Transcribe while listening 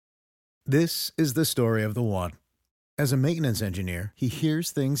This is the story of the one. As a maintenance engineer, he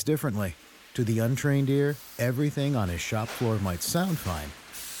hears things differently. To the untrained ear, everything on his shop floor might sound fine,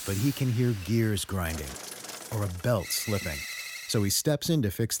 but he can hear gears grinding or a belt slipping. So he steps in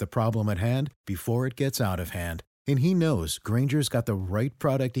to fix the problem at hand before it gets out of hand. And he knows Grainger's got the right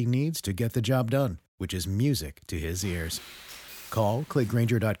product he needs to get the job done, which is music to his ears. Call, click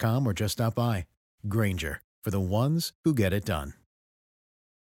Grainger.com, or just stop by. Grainger, for the ones who get it done.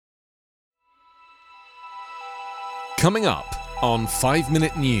 Coming up on 5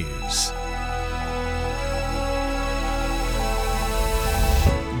 Minute News.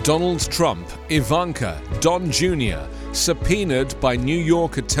 Donald Trump, Ivanka, Don Jr. subpoenaed by New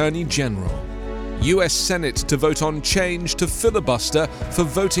York Attorney General. US Senate to vote on change to filibuster for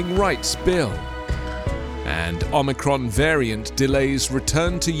voting rights bill. And Omicron variant delays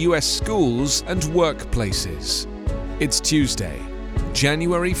return to US schools and workplaces. It's Tuesday,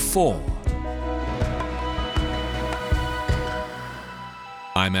 January 4.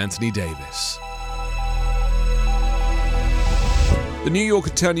 I'm Anthony Davis. The New York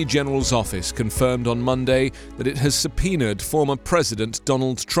Attorney General's office confirmed on Monday that it has subpoenaed former President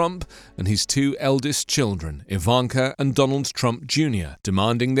Donald Trump and his two eldest children, Ivanka and Donald Trump Jr.,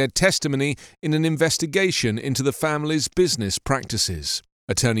 demanding their testimony in an investigation into the family's business practices.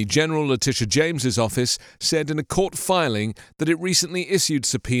 Attorney General Letitia James's office said in a court filing that it recently issued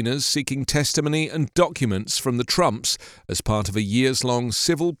subpoenas seeking testimony and documents from the Trumps as part of a years-long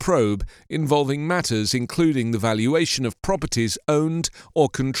civil probe involving matters including the valuation of properties owned or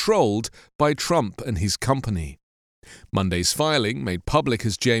controlled by Trump and his company. Monday's filing, made public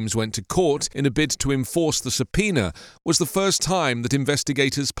as James went to court in a bid to enforce the subpoena, was the first time that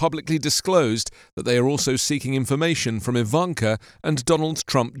investigators publicly disclosed that they are also seeking information from Ivanka and Donald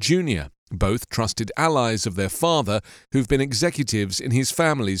Trump Jr., both trusted allies of their father who've been executives in his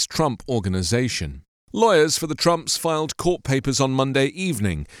family's Trump organization. Lawyers for the Trumps filed court papers on Monday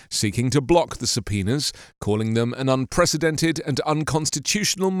evening, seeking to block the subpoenas, calling them an unprecedented and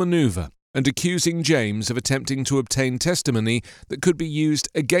unconstitutional maneuver, and accusing James of attempting to obtain testimony that could be used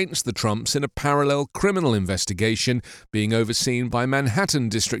against the Trumps in a parallel criminal investigation being overseen by Manhattan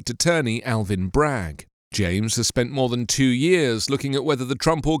District Attorney Alvin Bragg. James has spent more than 2 years looking at whether the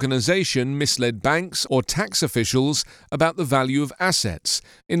Trump organization misled banks or tax officials about the value of assets,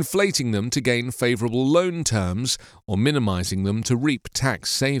 inflating them to gain favorable loan terms or minimizing them to reap tax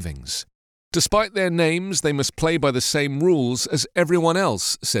savings. Despite their names, they must play by the same rules as everyone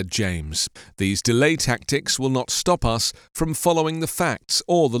else, said James. These delay tactics will not stop us from following the facts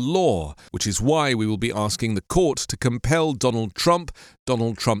or the law, which is why we will be asking the court to compel Donald Trump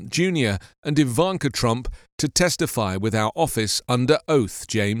Jr., and Ivanka Trump to testify with our office under oath,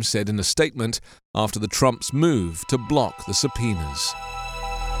 James said in a statement after the Trumps' move to block the subpoenas.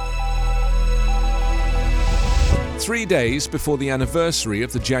 3 days before the anniversary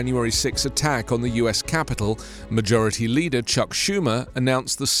of the January 6 attack on the U.S. Capitol, Majority Leader Chuck Schumer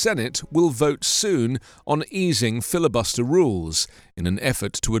announced the Senate will vote soon on easing filibuster rules in an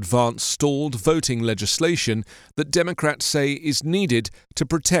effort to advance stalled voting legislation that Democrats say is needed to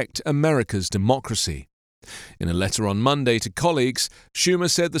protect America's democracy. In a letter on Monday to colleagues,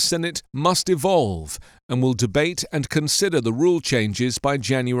 Schumer said the Senate must evolve and will debate and consider the rule changes by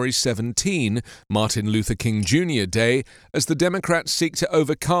January 17, Martin Luther King Jr. Day, as the Democrats seek to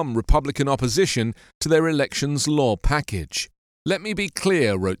overcome Republican opposition to their elections law package. Let me be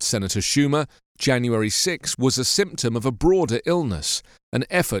clear, wrote Senator Schumer, January 6 was a symptom of a broader illness, an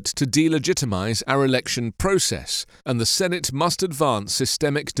effort to delegitimize our election process, and the Senate must advance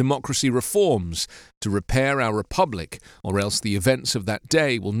systemic democracy reforms to repair our republic, or else the events of that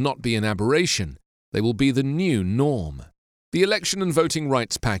day will not be an aberration, they will be the new norm. The election and voting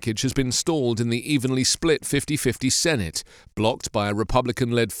rights package has been stalled in the evenly split 50-50 Senate, blocked by a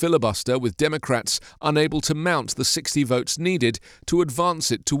Republican-led filibuster with Democrats unable to mount the 60 votes needed to advance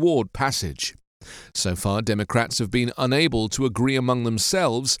it toward passage. So far, Democrats have been unable to agree among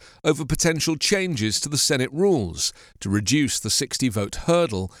themselves over potential changes to the Senate rules to reduce the 60-vote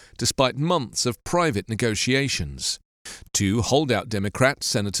hurdle, despite months of private negotiations. Two holdout Democrats,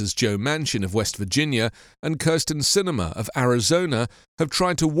 Senators Joe Manchin of West Virginia and Kyrsten Sinema of Arizona, have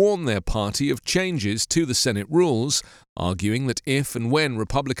tried to warn their party of changes to the Senate rules, arguing that if and when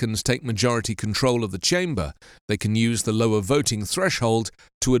Republicans take majority control of the chamber, they can use the lower voting threshold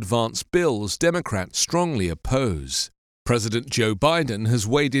to advance bills Democrats strongly oppose. President Joe Biden has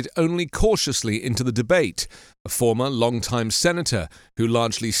waded only cautiously into the debate, a former longtime senator who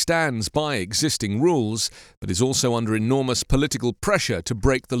largely stands by existing rules, but is also under enormous political pressure to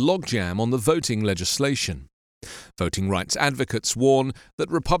break the logjam on the voting legislation. Voting rights advocates warn that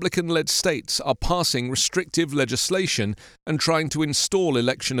Republican-led states are passing restrictive legislation and trying to install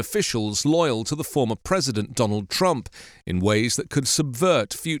election officials loyal to the former president Donald Trump in ways that could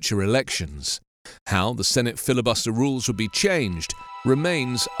subvert future elections. How the Senate filibuster rules would be changed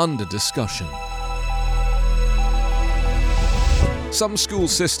remains under discussion. Some school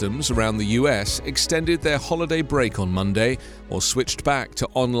systems around the US extended their holiday break on Monday or switched back to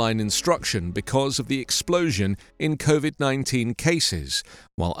online instruction because of the explosion in COVID-19 cases,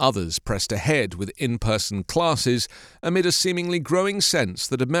 while others pressed ahead with in-person classes amid a seemingly growing sense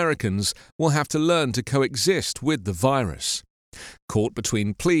that Americans will have to learn to coexist with the virus. Caught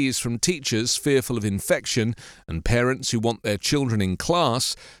between pleas from teachers fearful of infection and parents who want their children in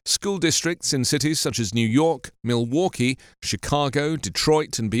class, school districts in cities such as New York, Milwaukee, Chicago,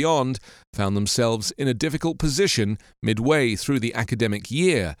 Detroit, and beyond found themselves in a difficult position midway through the academic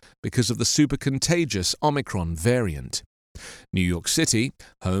year because of the super-contagious Omicron variant. New York City,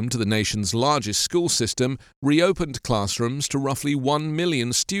 home to the nation's largest school system, reopened classrooms to roughly 1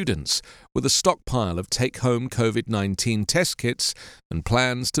 million students, with a stockpile of take-home COVID-19 test kits and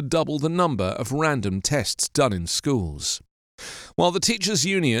plans to double the number of random tests done in schools. While the teachers'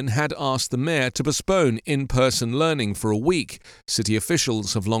 union had asked the mayor to postpone in-person learning for a week, city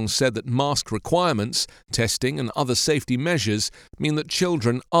officials have long said that mask requirements, testing and other safety measures mean that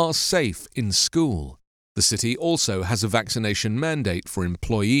children are safe in school. The city also has a vaccination mandate for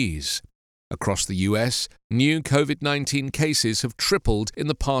employees. Across the US, new COVID-19 cases have tripled in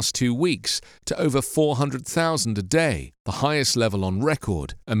the past 2 weeks to over 400,000 a day, the highest level on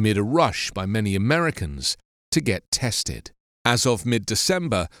record, amid a rush by many Americans to get tested. As of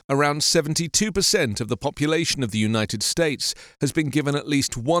mid-December, around 72% of the population of the United States has been given at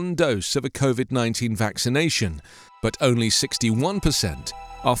least one dose of a COVID-19 vaccination, but only 61%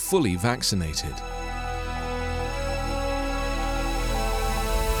 are fully vaccinated.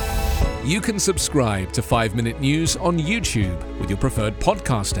 You can subscribe to 5 Minute News on YouTube with your preferred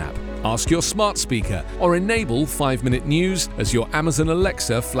podcast app. Ask your smart speaker or enable 5 Minute News as your Amazon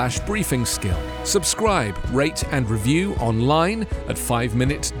Alexa flash briefing skill. Subscribe, rate and review online at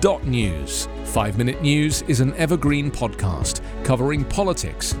 5minute.news. 5 Minute News is an evergreen podcast covering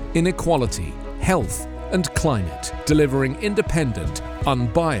politics, inequality, health and climate, delivering independent,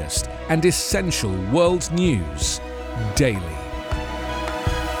 unbiased and essential world news daily.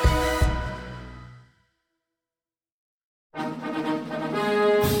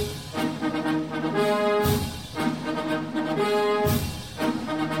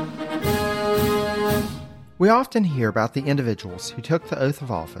 We often hear about the individuals who took the oath of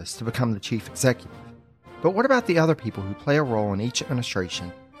office to become the chief executive. But what about the other people who play a role in each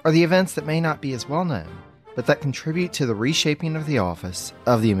administration, or the events that may not be as well known, but that contribute to the reshaping of the office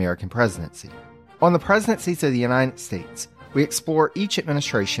of the American presidency? On the Presidencies of the United States, we explore each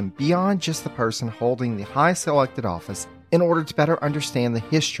administration beyond just the person holding the highest elected office in order to better understand the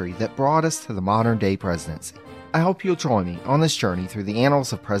history that brought us to the modern-day presidency. I hope you'll join me on this journey through the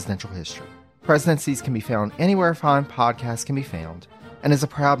annals of presidential history. Presidencies can be found anywhere fine podcasts can be found, and is a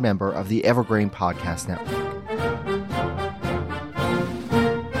proud member of the Evergreen Podcast Network.